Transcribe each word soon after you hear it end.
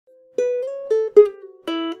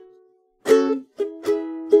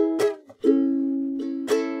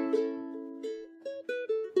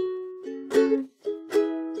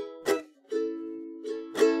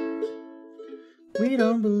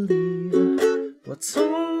don't believe what's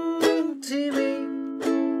on TV,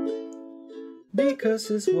 because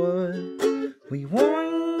it's what we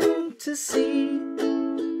want to see,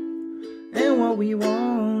 and what we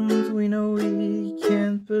want we know we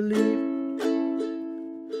can't believe.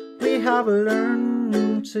 We have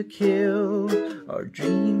learned to kill our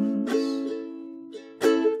dreams.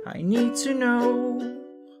 I need to know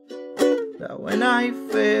that when I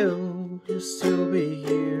fail, you'll still be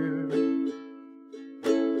here.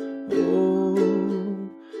 Oh,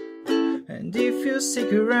 and if you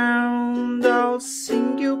stick around, I'll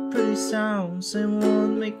sing you pretty sounds and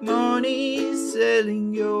won't make money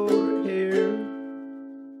selling your hair.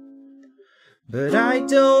 But I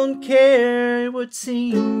don't care what's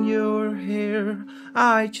in your hair,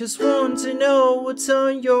 I just want to know what's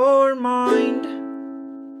on your mind.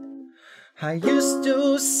 I used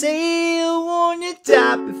to say I wanna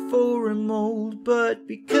die before I'm old, but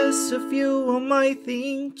because of you I might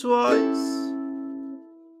think twice.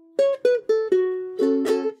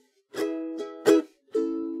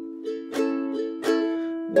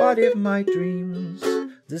 What if my dreams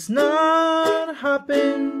does not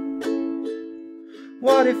happen?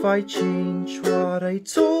 What if I change what I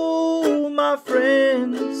told my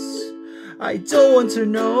friends? I don't want to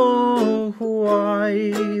know who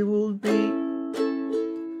I will be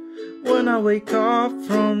when I wake up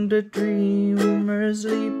from the dreamer's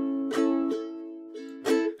sleep.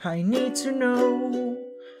 I need to know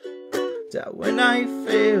that when I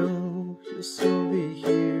fail, you'll still be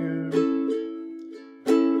here.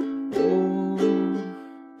 Oh,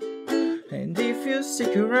 and if you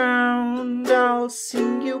stick around, I'll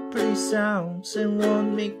sing you pretty sounds and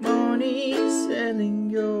won't make money selling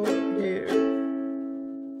your hair.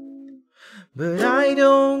 But I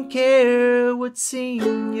don't care what's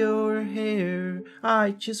in your hair,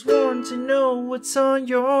 I just want to know what's on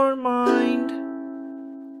your mind.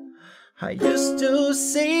 I used to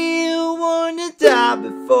say I wanna die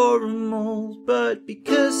before I'm old, but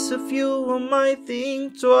because of you I might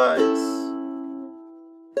think twice.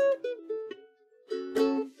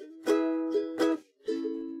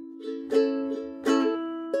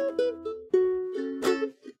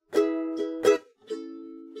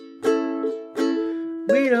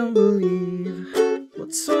 We don't believe